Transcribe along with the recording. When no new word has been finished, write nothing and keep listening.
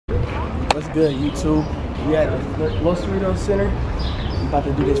What's good, YouTube? We at the Los Cerritos Center. We about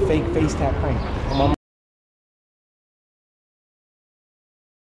to do this fake face tap prank.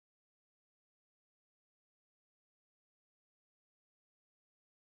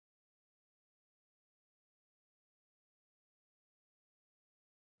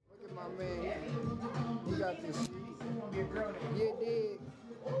 Look at my man. He got this. Yeah, dig.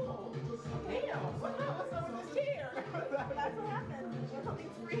 Damn, what's up with this chair? That's what happens.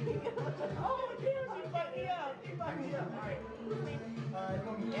 Something's free. Oh, damn, she fucked me up. She fucked me up. All right. It's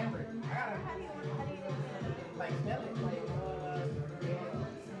going to be Amber. I got to, how do you like, spell it? Like,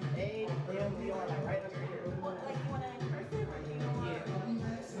 A-M-B-R, like, right under here. What, like, you want to in person or do you want?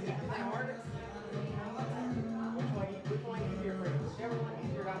 Yeah. Is that harder? Which one easier for you? Whichever one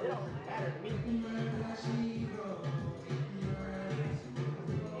easier, it don't matter to me.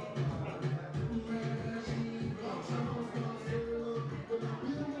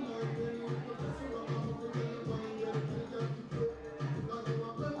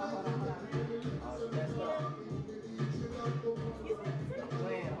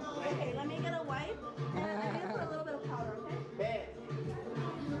 Okay, let me get a wipe and I'm gonna put a little bit of powder, okay? Bad.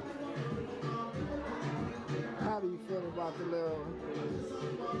 How do you feel about the little?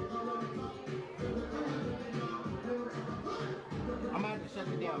 I'm gonna have to shut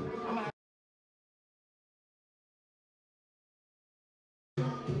it down.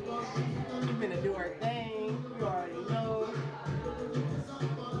 We're gonna do our thing. You already know.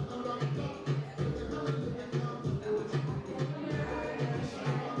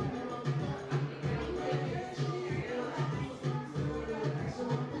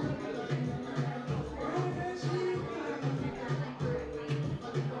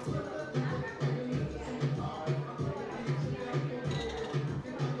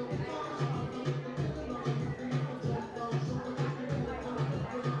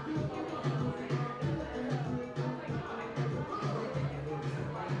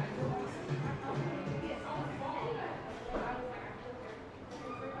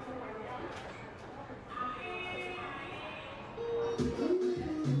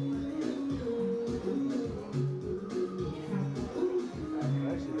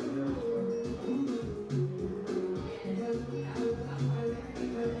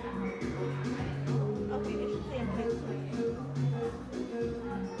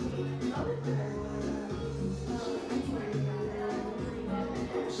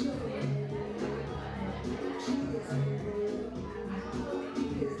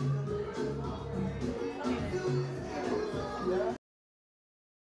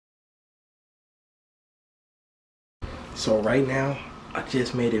 So right now, I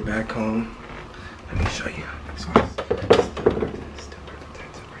just made it back home. Let me show you. So I still got the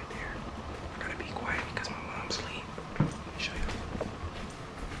tent up right there. I gotta be quiet because my mom's asleep. Let me show you.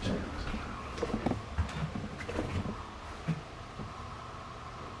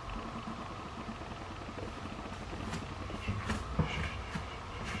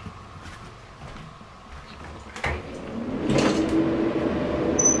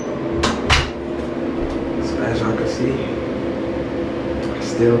 So as y'all can see, I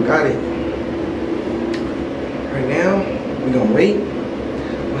still got it. Right now, we gonna wait.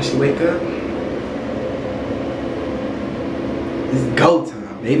 Once she wake up, it's go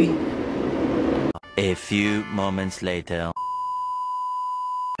time, baby. A few moments later.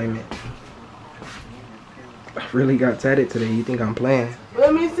 I really got tatted today. You think I'm playing?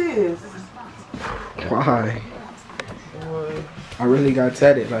 Let me see this. Why? I really got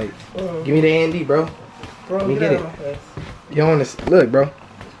tatted. Like, give me the AND, bro. Let me get it. You don't want to look, bro.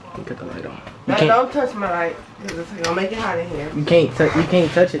 Let me cut the light on. Now, don't touch my light. It's gonna make it hot in here. You can't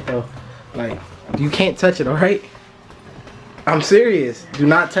touch it though. Like, you can't touch it, all right? I'm serious. Do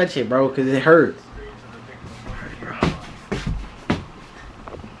not touch it, bro, cause it hurts.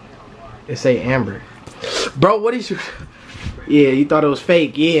 It say Amber. Bro, what is your... Yeah, you thought it was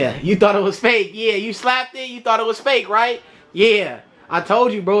fake. Yeah, you thought it was fake. Yeah, you slapped it. You thought it was fake, right? Yeah, I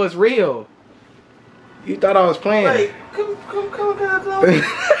told you, bro, it's real. You thought I was playing. Wait, come close.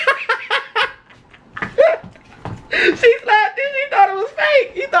 She slapped it. She thought it was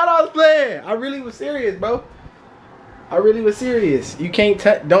fake. You thought I was playing. I really was serious, bro. I really was serious. You can't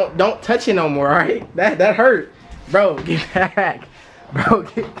touch. Don't touch it no more. All right? That hurt, bro. Get back, bro.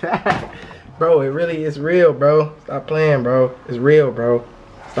 Get back, bro. It really is real, bro. Stop playing, bro. It's real, bro.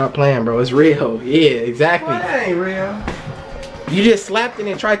 Stop playing, bro. It's real. Yeah, exactly. Well, that ain't real. You just slapped it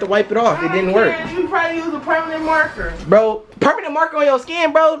and tried to wipe it off. It didn't work. You probably use a permanent marker. Bro, permanent marker on your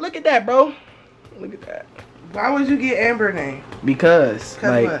skin, bro. Look at that, bro. Look at that. Why would you get Amber name? Because,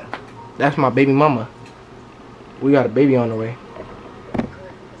 like, what? That's my baby mama. We got a baby on the way.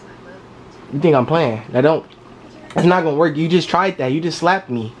 You think I'm playing? That don't. It's not gonna work. You just tried that. You just slapped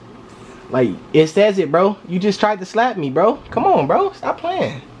me. Like, it says it, bro. You just tried to slap me, bro. Come on, bro. Stop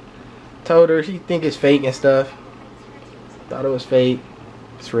playing. Told her she think it's fake and stuff. Thought it was fake.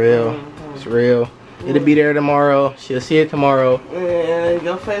 It's real. It's real. It'll be there tomorrow. She'll see it tomorrow. And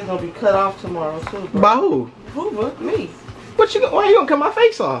your face gonna be cut off tomorrow too, bro. By who? Who, bro? Me. What you? Why you gonna cut my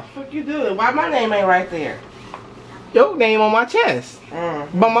face off? What you doing? Why my name ain't right there? Your name on my chest. By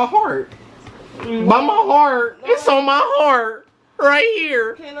my heart. By my heart. It's on my heart. Right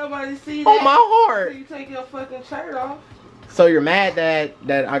here. Can't nobody see that. On my heart. So you take your fucking shirt off. So you're mad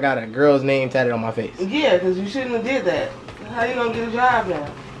that I got a girl's name tatted on my face? Yeah, because you shouldn't have did that. How you gonna get a job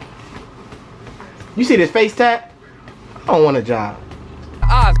now? You see this face tat? I don't want a job.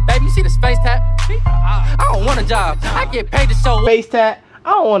 Baby, you see this face tat? I don't want a job. I get paid to show Face tat?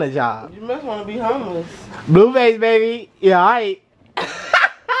 I don't want a job. You must want to be homeless. Blue face, baby. Yeah, alright.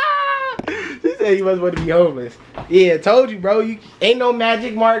 She said you must want to be homeless. Yeah, told you, bro. You ain't no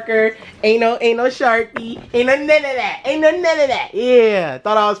magic marker. Ain't no Sharpie. Ain't no none of that. Ain't no none of that. Yeah,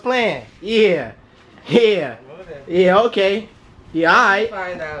 thought I was playing. Yeah. Yeah. Yeah, okay. Yeah, alright.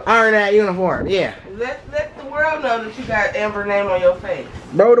 Find out. Iron that uniform. Yeah. Let the world know that you got Amber name on your face.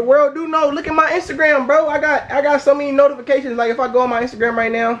 Bro, the world do know. Look at my Instagram, bro. I got so many notifications. Like if I go on my Instagram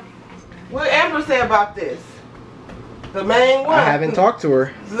right now. What Amber say about this? The main one. I haven't talked to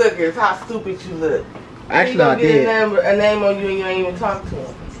her. Look at how stupid you look. Actually, I did. A name on you and you ain't even talk to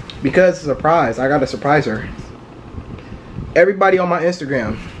her. Because it's a surprise. I gotta surprise her. Everybody on my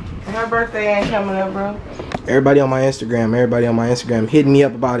Instagram. Her birthday ain't coming up, bro. Everybody on my Instagram hitting me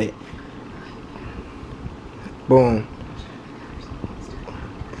up about it. Boom.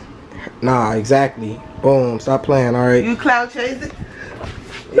 Nah, exactly. Boom. Stop playing, alright? You cloud chasing?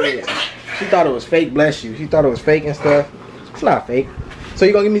 Yeah. She thought it was fake, bless you. She thought it was fake and stuff. It's not fake. So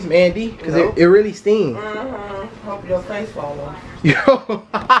you gonna give me some Andy? Because it really stings. Hope your face fall off. Yo,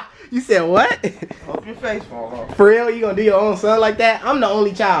 you said what? Hope your face fall off. For real? You gonna do your own son like that? I'm the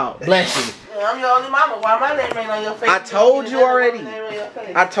only child. Bless you. Yeah, I'm your only mama. Why my name ain't on your face? I told you already.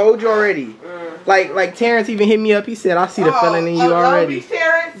 I told you already. Like Terrence even hit me up. He said, I see the feeling in you already.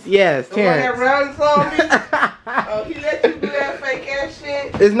 Terrence? Yes, The Terrence. one that runs on me? Oh, he let you do that fake ass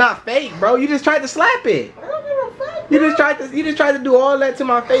shit? It's not fake, bro. You just tried to slap it. I don't give a fuck. You just tried to do all that to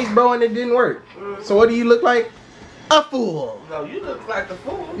my face, bro, and it didn't work. So what do you look like? A fool. No, you look like a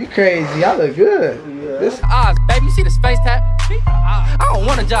fool. You crazy. I look good. Yeah. This, baby, you see this face tat? I don't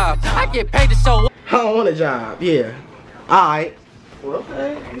want a job. I get paid to show I don't want a job. Yeah. Alright.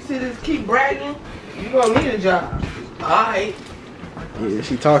 Okay. You see this keep bragging? You gonna need a job. Alright. Yeah,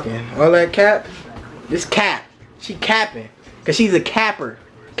 she talking. All that cap? This cap. She capping. Cause she's a capper.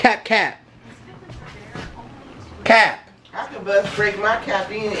 Cap. Cap. I can break my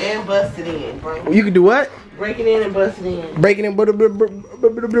cap in and bust it in, bro. You can do what? Break it in and bust it in. Break it and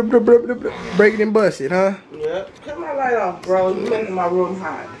bust it, huh? Yep. Cut my light off, bro. You making my room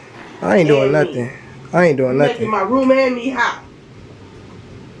hot. I ain't doing nothing. I ain't doing Making nothing. my room and me hot.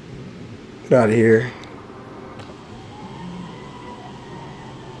 Get out of here.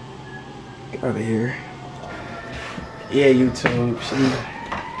 Get out of here. Yeah, YouTube.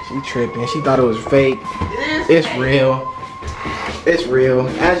 She tripping. She thought it was fake. It's real. It's real.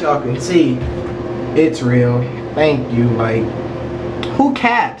 As y'all can see, it's real. Thank you. Like, who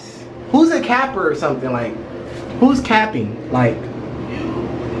caps? Who's a capper or something? Like, who's capping? Like,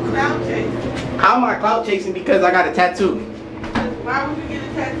 You clout chasing. how am I clout chasing because I got a tattoo? Why would you get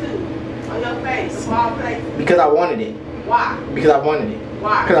a tattoo on your face? Of all places. Because I wanted it. Why? Because I wanted it.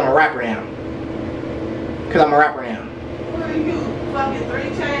 Why? Because I'm a rapper now. Because I'm a rapper now. What are you? Fucking 3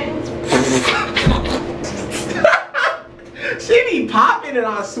 chains? She be popping it,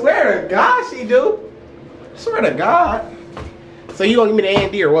 I swear to God she do. I swear to God. So you gonna give me the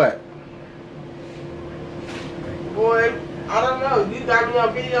A&D or what? Boy, I don't know. You got me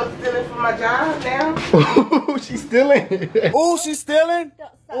on video stealing from my job now? She's stealing. Ooh, she's stealing.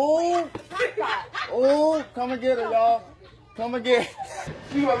 Ooh. Ooh, come and get her, y'all. Come and get her.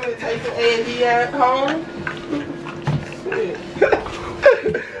 You want me to take some A&D at home?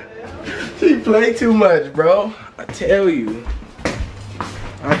 She play too much, bro. I tell you.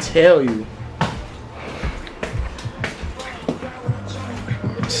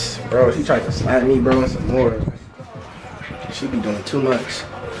 Bro, she tried to slap me, bro, and some more. She be doing too much.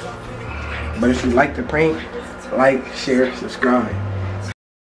 But if you like the prank, like, share, subscribe.